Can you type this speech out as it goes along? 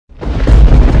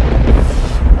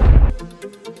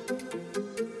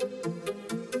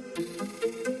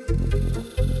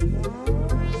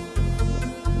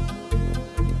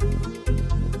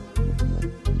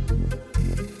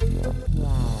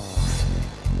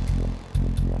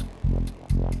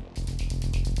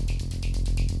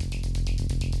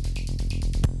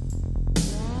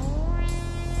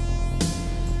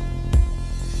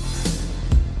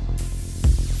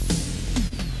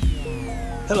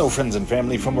Hello friends and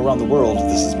family from around the world,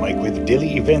 this is Mike with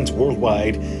Daily Events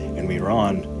Worldwide, and we are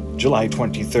on July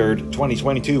 23rd,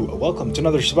 2022. Welcome to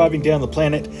another surviving day on the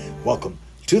planet. Welcome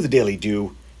to the Daily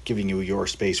Dew, giving you your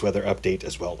space weather update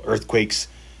as well. Earthquakes,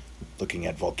 looking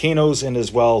at volcanoes, and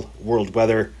as well world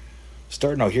weather.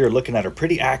 Starting out here, looking at a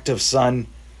pretty active sun,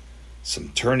 some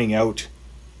turning out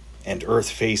and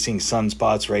earth-facing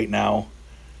sunspots right now.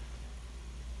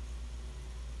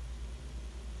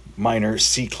 Minor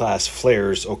C-class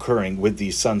flares occurring with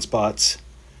these sunspots.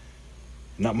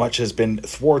 Not much has been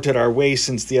thwarted our way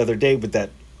since the other day with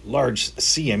that large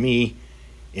CME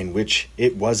in which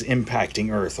it was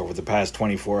impacting Earth over the past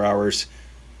 24 hours.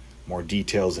 More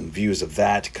details and views of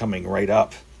that coming right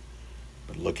up.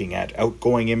 But looking at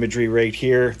outgoing imagery right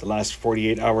here, the last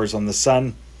 48 hours on the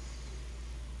sun.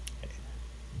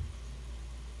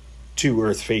 2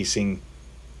 Earth-facing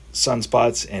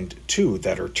sunspots and 2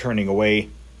 that are turning away.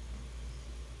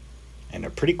 And a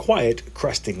pretty quiet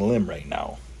cresting limb right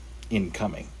now,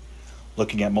 incoming.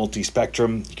 Looking at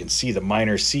multi-spectrum, you can see the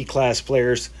minor C-class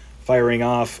flares firing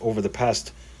off over the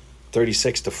past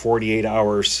 36 to 48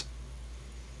 hours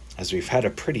as we've had a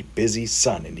pretty busy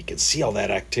sun, and you can see all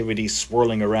that activity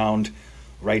swirling around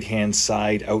right-hand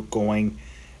side, outgoing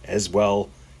as well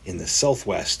in the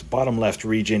southwest, bottom left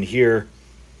region here.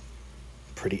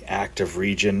 Pretty active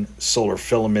region, solar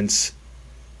filaments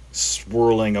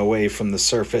swirling away from the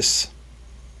surface.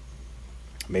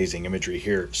 Amazing imagery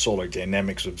here, Solar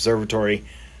Dynamics Observatory,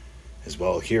 as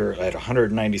well here at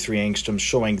 193 angstroms,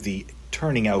 showing the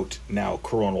turning out now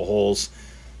coronal holes.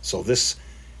 So this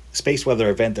space weather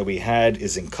event that we had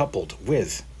is coupled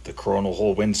with the coronal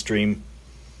hole wind stream,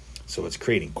 so it's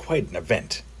creating quite an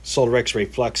event. Solar X-ray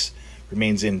flux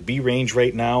remains in B range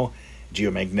right now.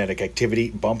 Geomagnetic activity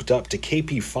bumped up to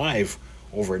KP5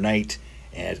 overnight,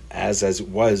 and as it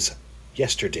was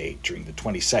yesterday during the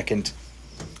 22nd.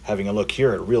 Having a look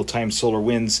here at real-time solar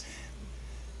winds,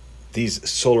 these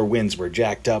solar winds were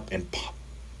jacked up and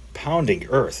pounding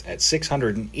Earth at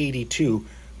 682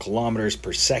 kilometers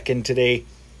per second today.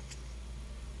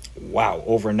 Wow,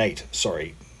 overnight,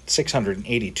 sorry,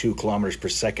 682 kilometers per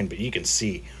second, but you can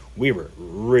see we were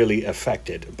really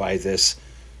affected by this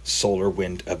solar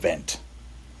wind event.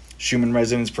 Schumann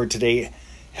resonance for today,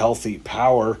 healthy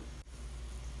power,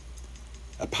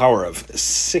 a power of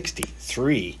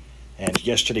 63, and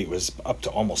yesterday it was up to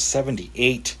almost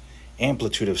 78,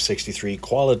 amplitude of 63,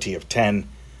 quality of 10,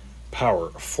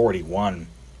 power 41.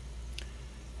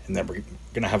 And then we're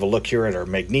going to have a look here at our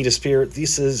magnetosphere.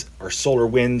 This is our solar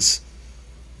winds,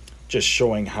 just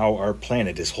showing how our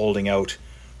planet is holding out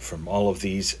from all of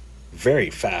these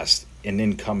very fast and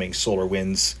incoming solar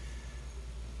winds,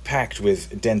 packed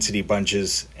with density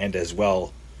bunches and as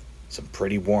well some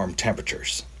pretty warm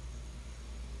temperatures.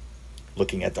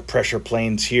 Looking at the pressure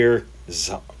planes here,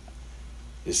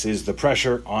 this is the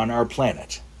pressure on our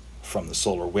planet from the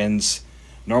solar winds.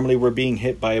 Normally we're being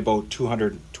hit by about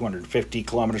 250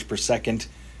 kilometers per second.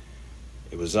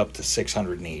 It was up to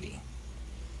 680.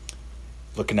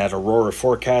 Looking at aurora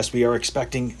forecast, we are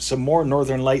expecting some more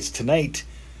northern lights tonight.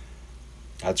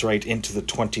 That's right, into the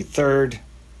 23rd.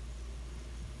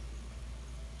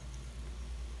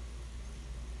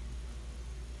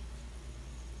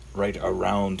 Right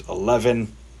around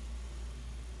 11,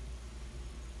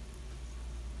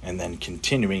 and then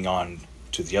continuing on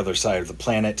to the other side of the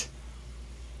planet.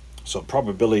 So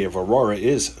probability of aurora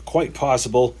is quite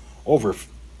possible, over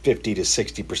 50 to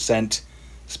 60%,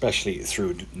 especially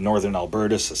through northern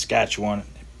Alberta, Saskatchewan,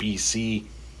 BC.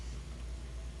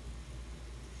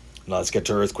 Now let's get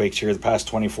to earthquakes here the past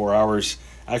 24 hours.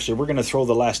 Actually, we're going to throw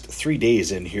the last 3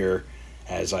 days in here,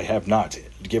 as I have not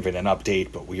given an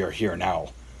update, but we are here now.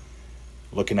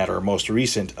 Looking at our most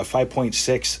recent, a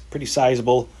 5.6, pretty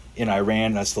sizable in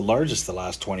Iran. That's the largest the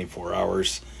last 24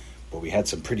 hours. But we had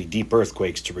some pretty deep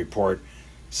earthquakes to report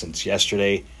since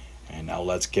yesterday. And now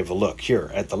let's give a look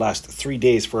here at the last 3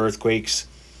 days for earthquakes.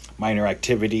 Minor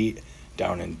activity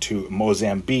down into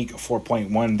Mozambique,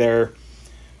 4.1 there.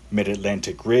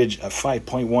 Mid-Atlantic Ridge, a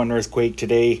 5.1 earthquake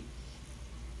today.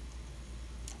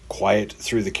 Quiet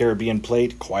through the Caribbean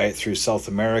plate, quiet through South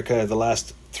America the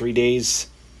last 3 days.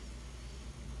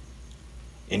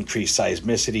 Increased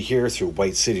seismicity here through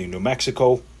White City, New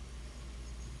Mexico.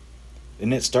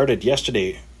 And it started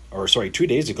yesterday, or sorry, 2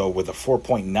 days ago with a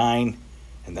 4.9,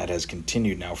 and that has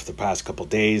continued now for the past couple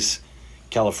days.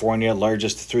 California,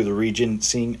 largest through the region,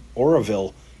 seeing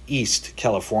Oroville, East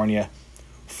California,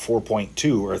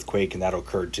 4.2 earthquake, and that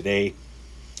occurred today.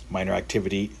 Minor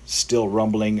activity still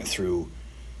rumbling through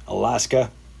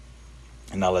Alaska.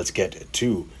 And now let's get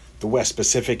to the West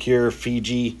Pacific here,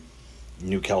 Fiji,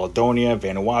 New Caledonia,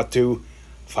 Vanuatu,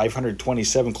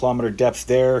 527 kilometer depth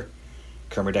there.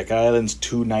 Kermadec Islands,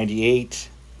 298.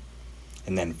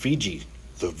 And then Fiji,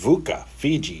 the Vuka,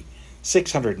 Fiji,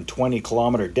 620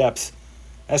 kilometer depth.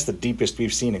 That's the deepest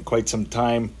we've seen in quite some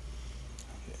time.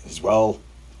 As well,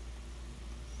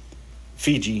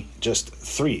 Fiji, just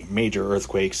 3 major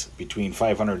earthquakes between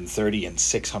 530 and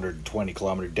 620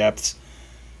 kilometer depths.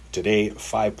 Today,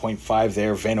 5.5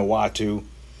 there, Vanuatu.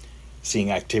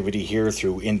 Seeing activity here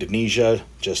through Indonesia,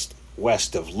 just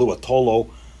west of Luatolo.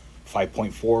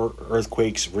 5.4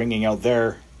 earthquakes ringing out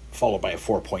there, followed by a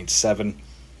 4.7.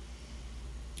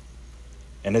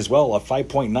 And as well, a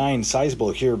 5.9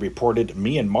 sizable here reported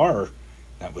Myanmar.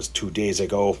 That was 2 days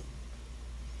ago.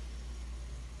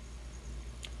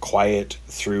 Quiet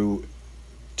through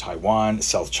Taiwan,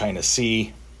 South China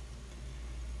Sea.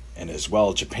 And as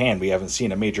well, Japan. We haven't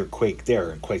seen a major quake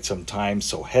there in quite some time.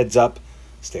 So heads up,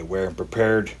 stay aware and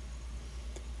prepared.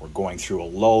 We're going through a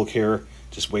lull here.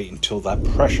 Just wait until that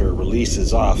pressure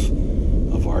releases off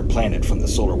of our planet from the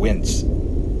solar winds.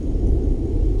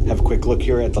 Have a quick look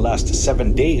here at the last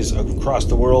 7 days across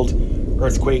the world.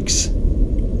 Earthquakes.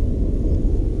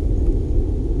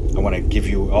 I want to give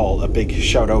you all a big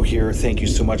shout out here. Thank you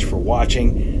so much for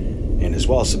watching and as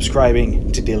well as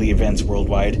subscribing to daily events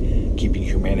worldwide, keeping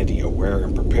humanity aware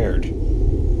and prepared.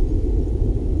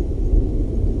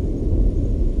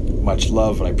 Much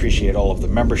love, and I appreciate all of the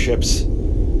memberships,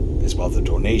 as well as the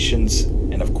donations,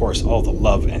 and of course all the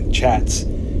love and chats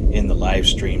in the live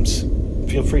streams.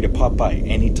 Feel free to pop by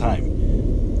anytime.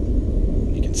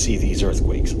 You can see these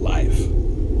earthquakes live.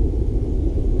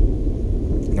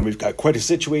 And we've got quite a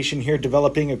situation here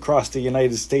developing across the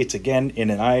United States. Again,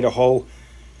 in Idaho,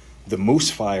 the Moose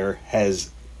Fire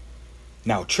has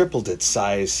now tripled its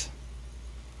size.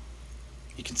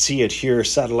 You can see it here,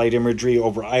 satellite imagery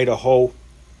over Idaho.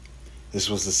 This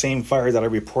was the same fire that I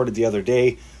reported the other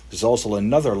day. There's also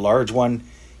another large one,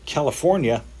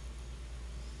 California.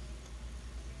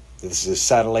 This is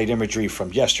satellite imagery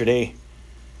from yesterday.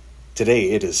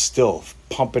 Today it is still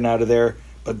pumping out of there,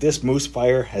 but this Moose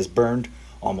Fire has burned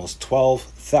almost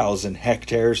 12,000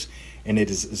 hectares and it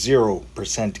is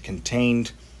 0%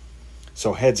 contained.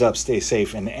 So heads up, stay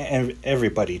safe, and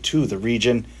everybody to the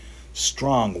region.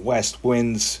 Strong west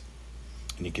winds,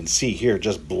 and you can see here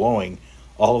just blowing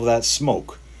all of that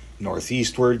smoke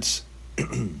northeastwards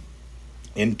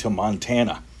into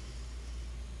Montana.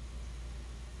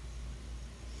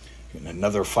 And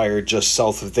another fire just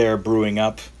south of there brewing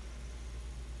up.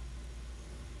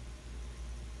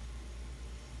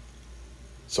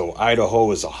 So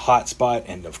Idaho is a hot spot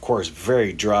and of course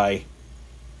very dry.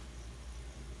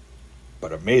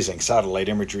 But amazing satellite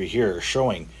imagery here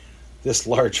showing this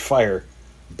large fire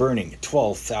burning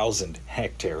 12,000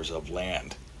 hectares of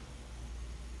land.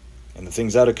 And the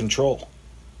thing's out of control.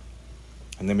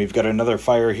 And then we've got another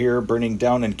fire here burning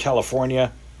down in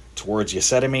California towards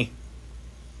Yosemite,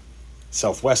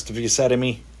 southwest of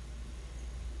Yosemite.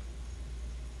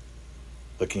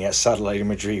 Looking at satellite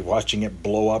imagery, watching it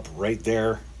blow up right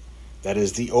there. That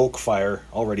is the Oak Fire,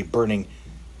 already burning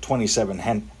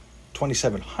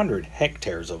 2,700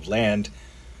 hectares of land,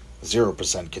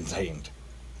 0% contained.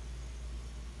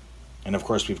 And of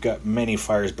course, we've got many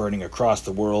fires burning across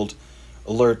the world.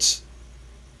 Alerts,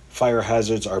 fire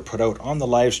hazards are put out on the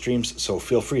live streams, so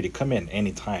feel free to come in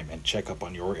anytime and check up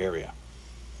on your area.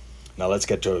 Now let's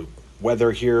get to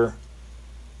weather here.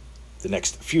 The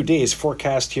next few days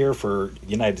forecast here for the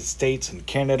United States and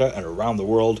Canada and around the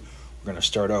world. We're going to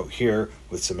start out here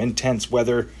with some intense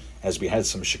weather as we had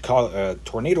some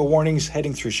tornado warnings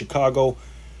heading through Chicago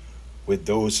with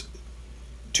those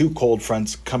 2 cold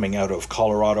fronts coming out of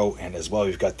Colorado, and as well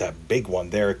we've got that big one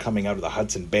there coming out of the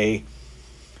Hudson Bay.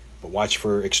 But watch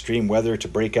for extreme weather to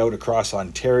break out across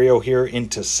Ontario here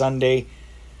into Sunday.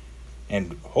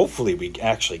 And hopefully we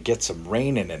actually get some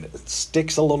rain and it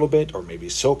sticks a little bit or maybe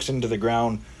soaks into the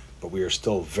ground, but we are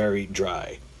still very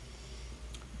dry.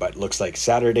 But looks like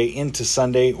Saturday into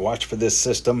Sunday, watch for this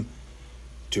system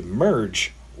to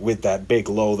merge with that big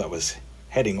low that was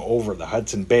heading over the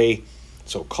Hudson Bay.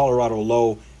 So Colorado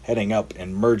low heading up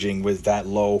and merging with that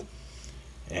low.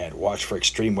 And watch for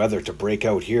extreme weather to break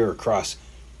out here across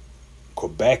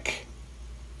Quebec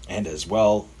and as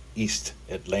well East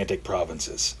Atlantic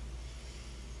provinces.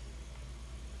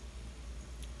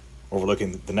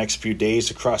 Overlooking the next few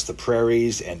days across the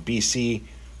prairies and BC,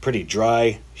 pretty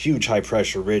dry, huge high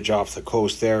pressure ridge off the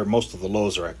coast there. Most of the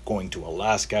lows are going to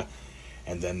Alaska,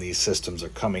 and then these systems are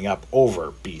coming up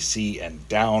over BC and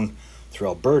down through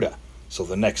Alberta. So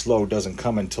the next low doesn't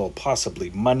come until possibly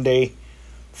Monday,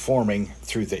 forming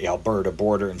through the Alberta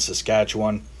border in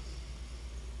Saskatchewan.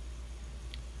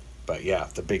 But yeah,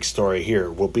 the big story here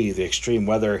will be the extreme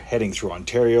weather heading through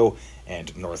Ontario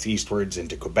and northeastwards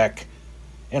into Quebec,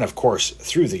 and of course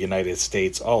through the United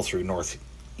States, all through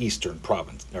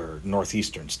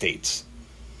northeastern states.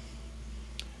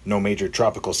 No major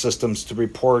tropical systems to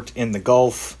report in the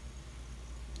Gulf.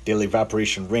 Daily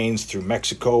evaporation rains through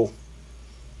Mexico.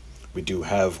 We do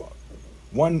have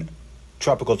one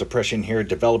tropical depression here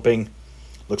developing.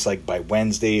 Looks like by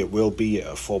Wednesday it will be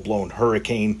a full-blown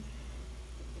hurricane,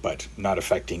 but not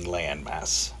affecting land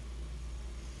mass.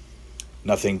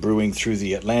 Nothing brewing through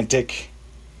the Atlantic.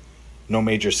 No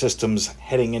major systems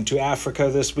heading into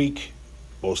Africa this week.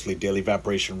 Mostly daily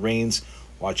evaporation rains,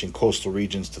 watching coastal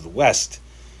regions to the west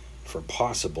for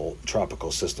possible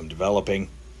tropical system developing.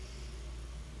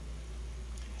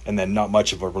 And then not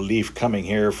much of a relief coming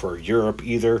here for Europe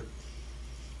either.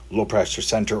 Low pressure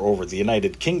center over the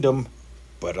United Kingdom,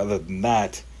 but other than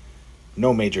that,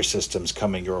 no major systems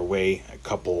coming your way. A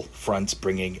couple fronts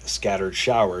bringing scattered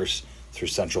showers through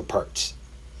central parts.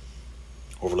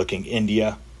 Overlooking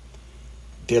India,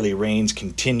 daily rains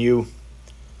continue,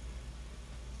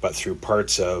 but through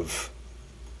parts of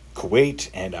Kuwait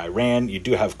and Iran, you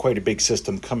do have quite a big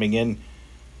system coming in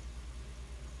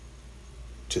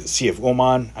to the Sea of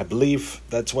Oman, I believe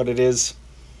that's what it is.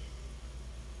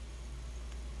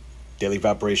 Daily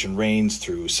evaporation rains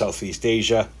through Southeast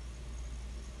Asia,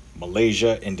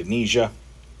 Malaysia, Indonesia,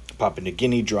 Papua New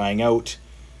Guinea drying out,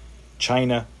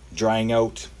 China drying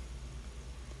out.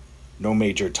 No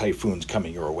major typhoons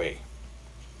coming your way.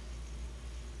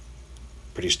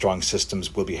 Pretty strong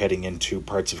systems will be heading into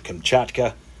parts of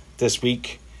Kamchatka this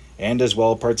week, and as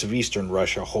well parts of eastern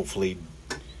Russia, hopefully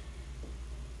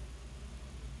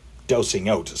dousing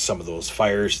out some of those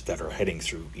fires that are heading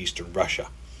through eastern Russia.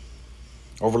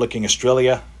 Overlooking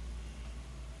Australia,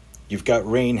 you've got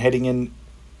rain heading in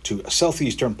to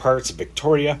southeastern parts of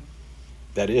Victoria.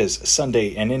 That is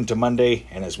Sunday and into Monday,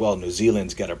 and as well New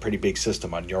Zealand's got a pretty big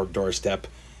system on your doorstep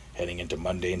heading into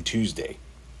Monday and Tuesday.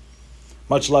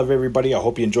 Much love, everybody. I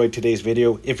hope you enjoyed today's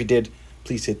video. If you did,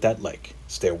 please hit that like.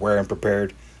 Stay aware and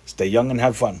prepared. Stay young and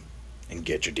have fun. And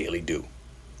get your daily dew.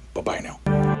 Bye-bye now.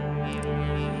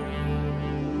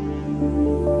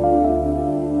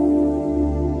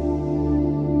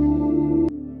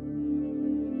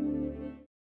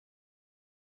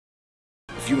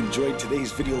 If you enjoyed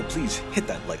today's video, please hit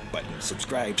that like button,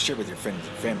 subscribe, share with your friends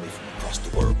and family from across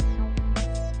the world.